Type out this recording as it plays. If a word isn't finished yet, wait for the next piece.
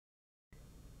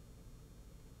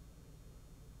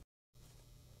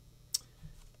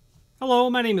Hello,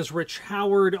 my name is Rich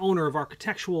Howard, owner of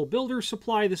Architectural Builder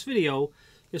Supply. This video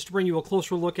is to bring you a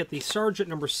closer look at the Sargent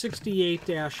number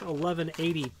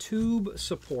 68-1180 tube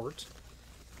support.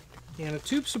 And a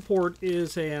tube support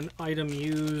is an item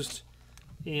used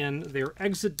in their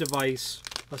exit device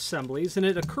assemblies, and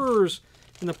it occurs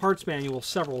in the parts manual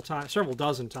several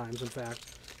dozen times, in fact.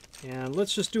 And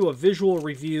let's just do a visual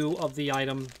review of the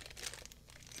item.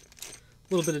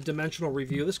 A little bit of dimensional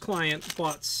review. This client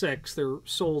bought 6. They're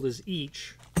sold as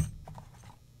each.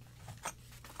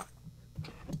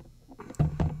 A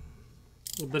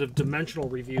little bit of dimensional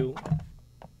review.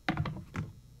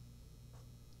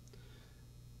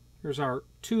 Here's our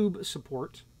tube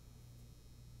support.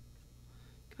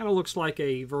 Kind of looks like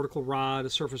a vertical rod, a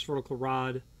surface vertical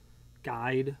rod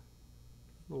guide.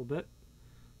 A little bit.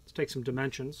 Let's take some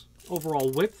dimensions.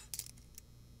 Overall width,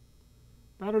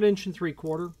 about 1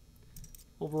 3/4 inches.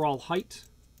 Overall height,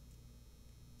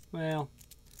 well,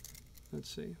 let's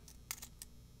see,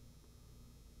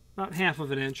 about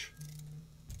 1/2 inch.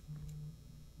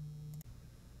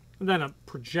 And then a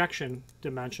projection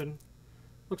dimension.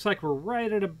 Looks like we're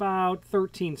right at about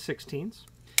 13/16.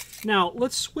 Now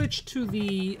let's switch to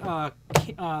the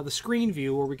screen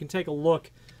view where we can take a look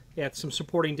at some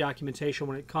supporting documentation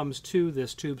when it comes to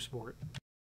this tube support.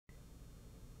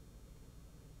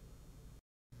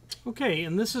 Okay,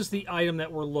 and this is the item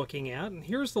that we're looking at, and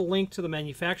here's the link to the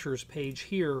manufacturer's page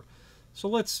here. So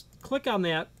let's click on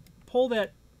that, pull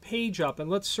that page up, and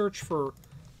let's search for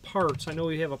parts. I know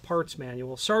we have a parts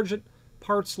manual. Sargent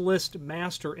Parts List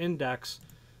Master Index.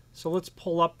 So let's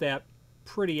pull up that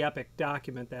pretty epic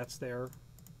document that's there.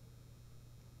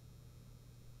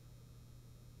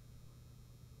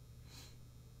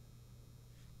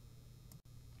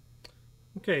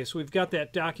 Okay, so we've got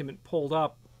that document pulled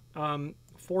up.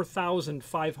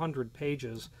 4,500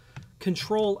 pages.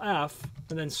 Control F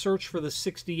and then search for the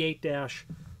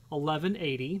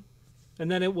 68-1180,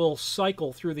 and then it will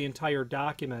cycle through the entire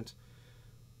document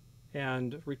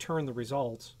and return the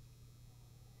results.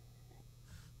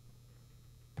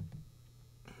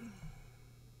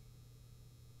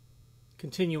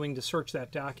 Continuing to search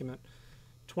that document.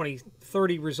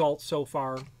 30 results so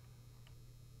far.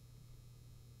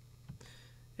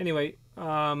 Anyway,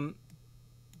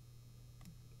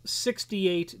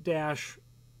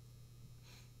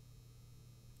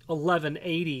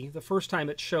 68-1180, the first time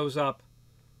it shows up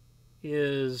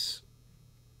is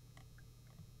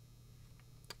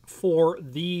for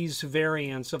these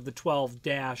variants of the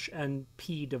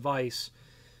 12-NP device.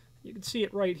 You can see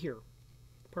it right here.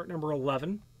 Part number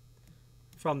 11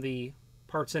 from the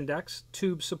parts index,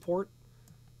 tube support,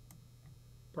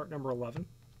 part number 11.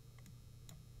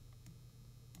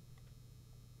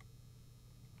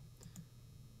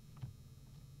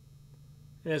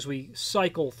 As we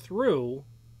cycle through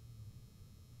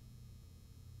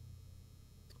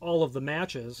all of the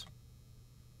matches,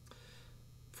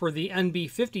 for the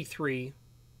NB53,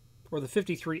 or the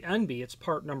 53NB, it's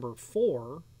part number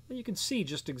 4, and you can see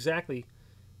just exactly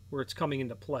where it's coming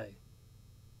into play.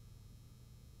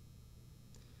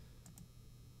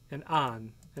 And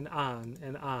on, and on,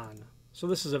 and on. So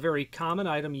this is a very common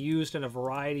item used in a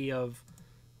variety of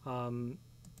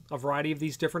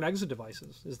these different exit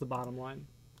devices, is the bottom line.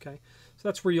 Okay, so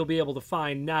that's where you'll be able to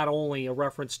find not only a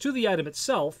reference to the item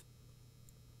itself,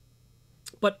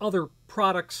 but other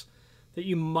products that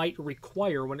you might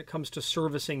require when it comes to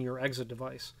servicing your exit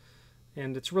device.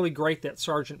 And it's really great that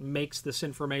Sargent makes this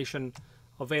information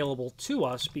available to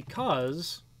us,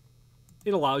 because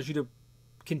it allows you to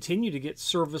continue to get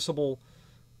serviceable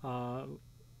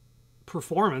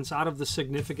performance out of the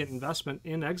significant investment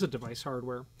in exit device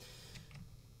hardware.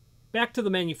 Back to the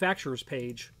manufacturer's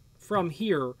page. From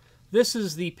here, this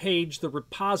is the page, the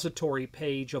repository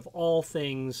page of all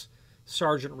things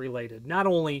Sargent related. Not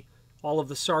only all of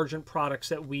the Sargent products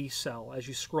that we sell as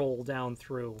you scroll down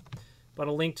through, but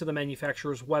a link to the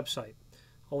manufacturer's website,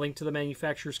 a link to the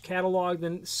manufacturer's catalog,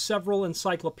 then several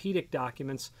encyclopedic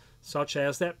documents such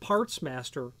as that parts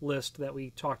master list that we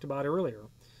talked about earlier.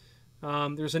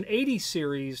 There's an 80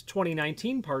 series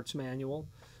 2019 parts manual.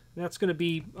 And that's going to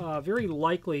be very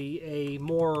likely a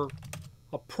more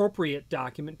appropriate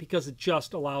document, because it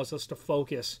just allows us to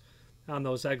focus on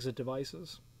those exit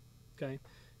devices. Okay,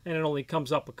 and it only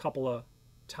comes up a couple of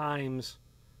times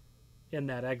in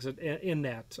that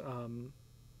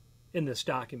in this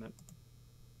document.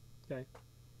 Okay,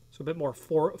 so a bit more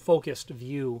focused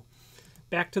view.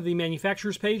 Back to the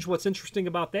manufacturer's page. What's interesting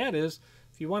about that is,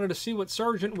 if you wanted to see what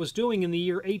Sargent was doing in the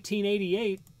year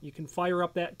 1888, you can fire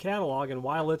up that catalog, and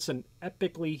while it's an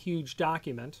epically huge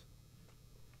document,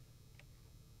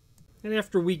 and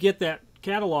after we get that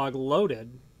catalog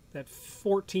loaded, that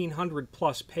 1,400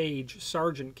 plus page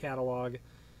Sargent catalog.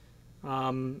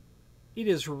 It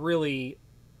is really,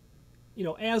 you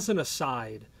know, as an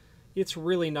aside, it's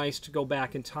really nice to go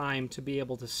back in time to be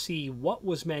able to see what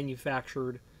was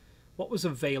manufactured, what was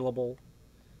available.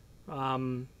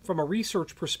 From a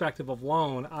research perspective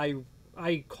alone,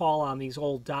 I call on these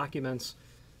old documents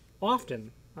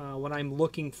often when I'm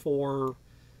looking for,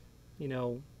 you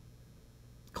know,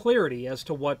 clarity as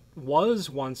to what was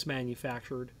once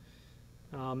manufactured.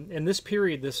 And this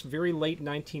period, this very late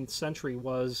 19th century,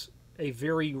 was a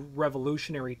very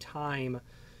revolutionary time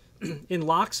in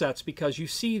lock sets, because you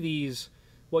see these,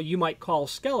 what you might call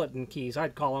skeleton keys.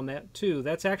 I'd call them that too.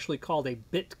 That's actually called a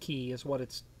bit key, is what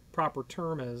its proper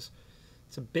term is.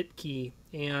 It's a bit key.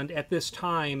 And at this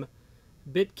time,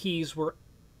 bit keys were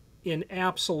in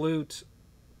absolute,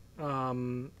 I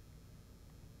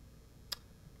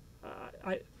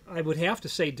would have to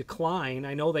say, decline.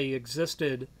 I know they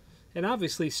existed, and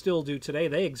obviously still do today.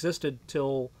 They existed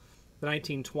till the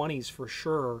 1920s for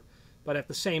sure. But at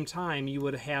the same time, you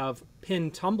would have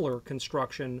pin tumbler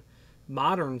construction,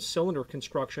 modern cylinder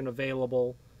construction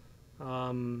available,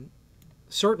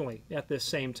 certainly at this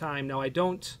same time. Now, I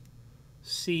don't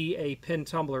see a pin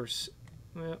tumbler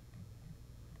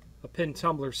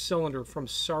cylinder from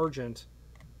Sargent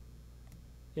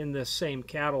in this same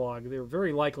catalog. There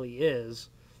very likely is,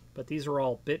 but these are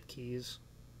all bit keys.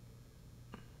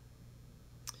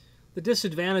 The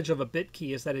disadvantage of a bit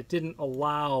key is that it didn't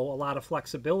allow a lot of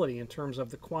flexibility in terms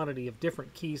of the quantity of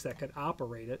different keys that could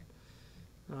operate it.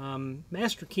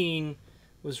 Master keying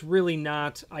was really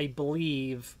not, I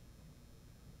believe,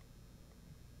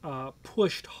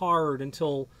 pushed hard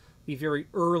until the very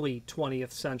early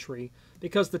 20th century,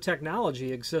 because the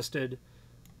technology existed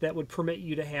that would permit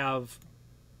you to have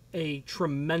a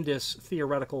tremendous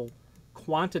theoretical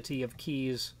quantity of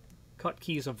keys, cut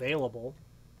keys available.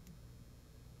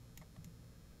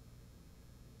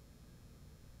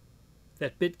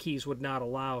 That bit keys would not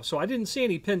allow. So I didn't see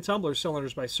any pin tumbler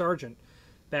cylinders by Sargent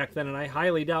back then, and I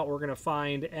highly doubt we're going to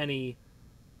find any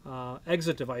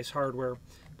exit device hardware.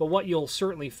 But what you'll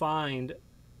certainly find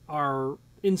are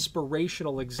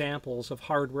inspirational examples of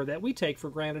hardware that we take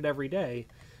for granted every day.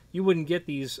 You wouldn't get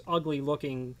these ugly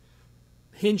looking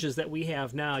hinges that we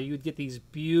have now. You'd get these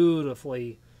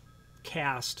beautifully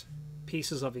cast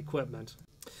pieces of equipment.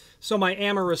 So my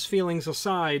amorous feelings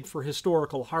aside for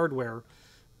historical hardware,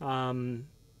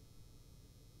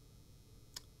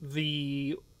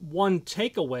 the one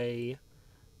takeaway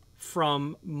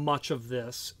from much of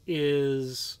this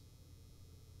is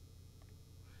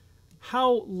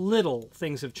how little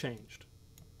things have changed.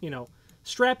 You know,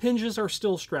 strap hinges are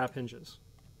still strap hinges,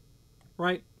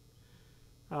 right?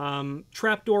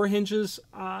 Trapdoor hinges,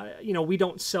 you know, we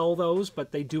don't sell those,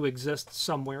 but they do exist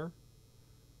somewhere.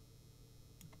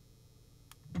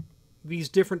 These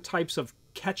different types of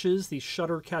catches, these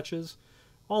shutter catches,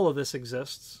 all of this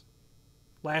exists.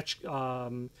 Latch,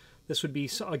 this would be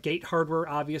a gate hardware,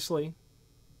 obviously,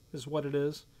 is what it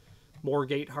is. More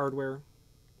gate hardware.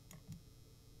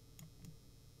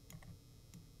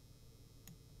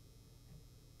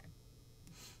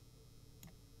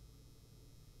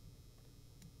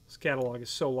 This catalog is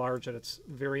so large that it's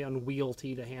very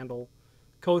unwieldy to handle.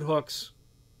 Coat hooks,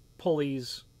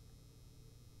 pulleys,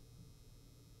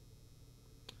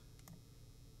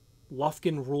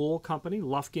 Lufkin Rule Company.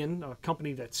 Lufkin, a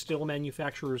company that still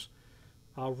manufactures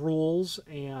rules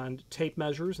and tape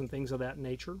measures and things of that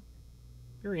nature.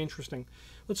 Very interesting.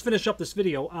 Let's finish up this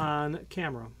video on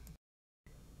camera.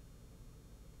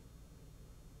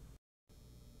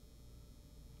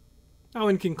 Now,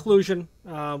 in conclusion,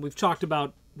 we've talked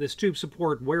about this tube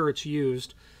support, where it's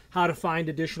used, how to find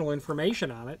additional information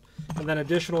on it, and then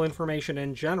additional information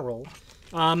in general.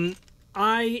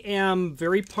 I am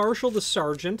very partial to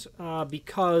Sargent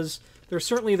because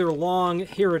certainly their long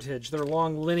heritage, their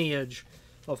long lineage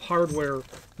of hardware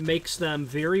makes them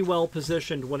very well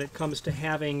positioned when it comes to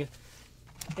having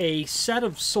a set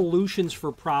of solutions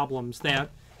for problems that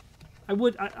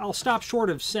I'll stop short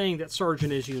of saying that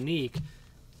Sargent is unique,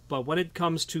 but when it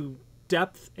comes to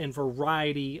depth and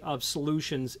variety of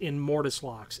solutions in mortise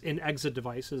locks, in exit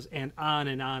devices, and on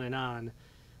and on and on,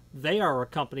 they are a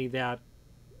company that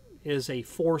is a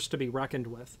force to be reckoned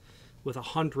with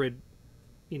 100,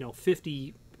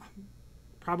 50,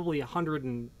 probably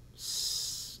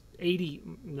 180,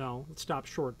 no, let's stop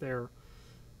short there.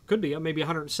 Could be maybe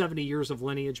 170 years of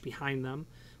lineage behind them.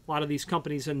 A lot of these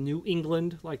companies in New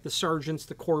England, like the Sargents,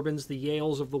 the Corbins, the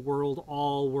Yales of the world,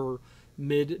 all were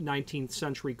mid-19th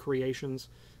century creations.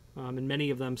 And many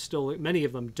of them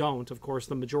don't, of course,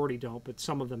 the majority don't, but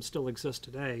some of them still exist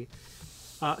today.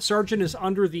 Sargent is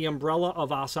under the umbrella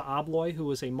of Assa Abloy, who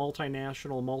is a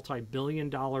multinational,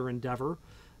 multi-billion-dollar endeavor,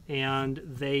 and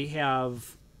they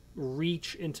have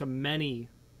reach into many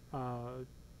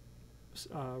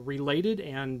related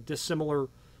and dissimilar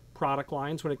product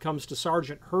lines. When it comes to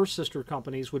Sargent, her sister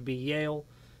companies would be Yale,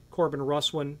 Corbin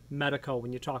Russwin, Medico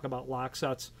when you talk about lock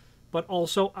sets, but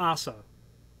also Assa,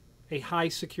 a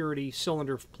high-security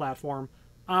cylinder platform,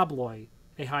 Abloy,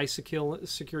 a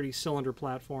high-security cylinder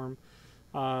platform,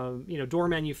 door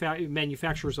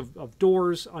manufacturers of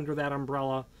doors under that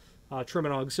umbrella, trim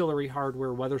and auxiliary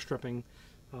hardware, weather stripping,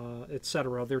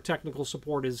 etc. Their technical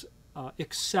support is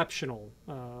exceptional,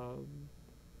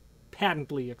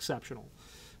 patently exceptional.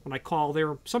 When I call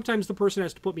there, sometimes the person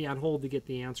has to put me on hold to get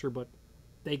the answer, but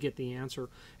they get the answer.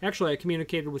 Actually, I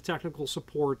communicated with technical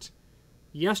support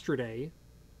yesterday.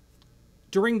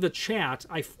 During the chat,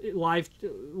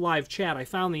 live chat, I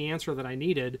found the answer that I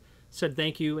needed, said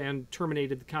thank you, and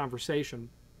terminated the conversation.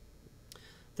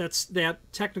 That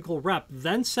technical rep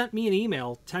then sent me an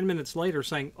email 10 minutes later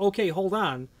saying, okay, hold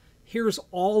on, here's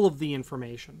all of the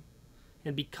information.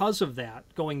 And because of that,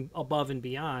 going above and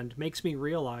beyond makes me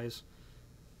realize,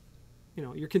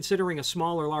 you're considering a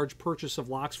small or large purchase of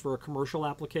locks for a commercial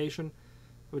application.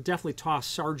 I would definitely toss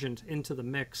Sargent into the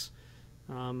mix.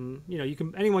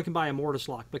 Anyone can buy a mortise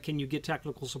lock, but can you get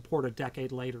technical support a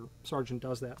decade later? Sargent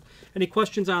does that. Any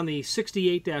questions on the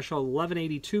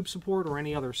 68-1180 tube support or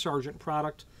any other Sargent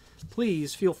product,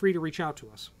 please feel free to reach out to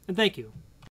us. And thank you.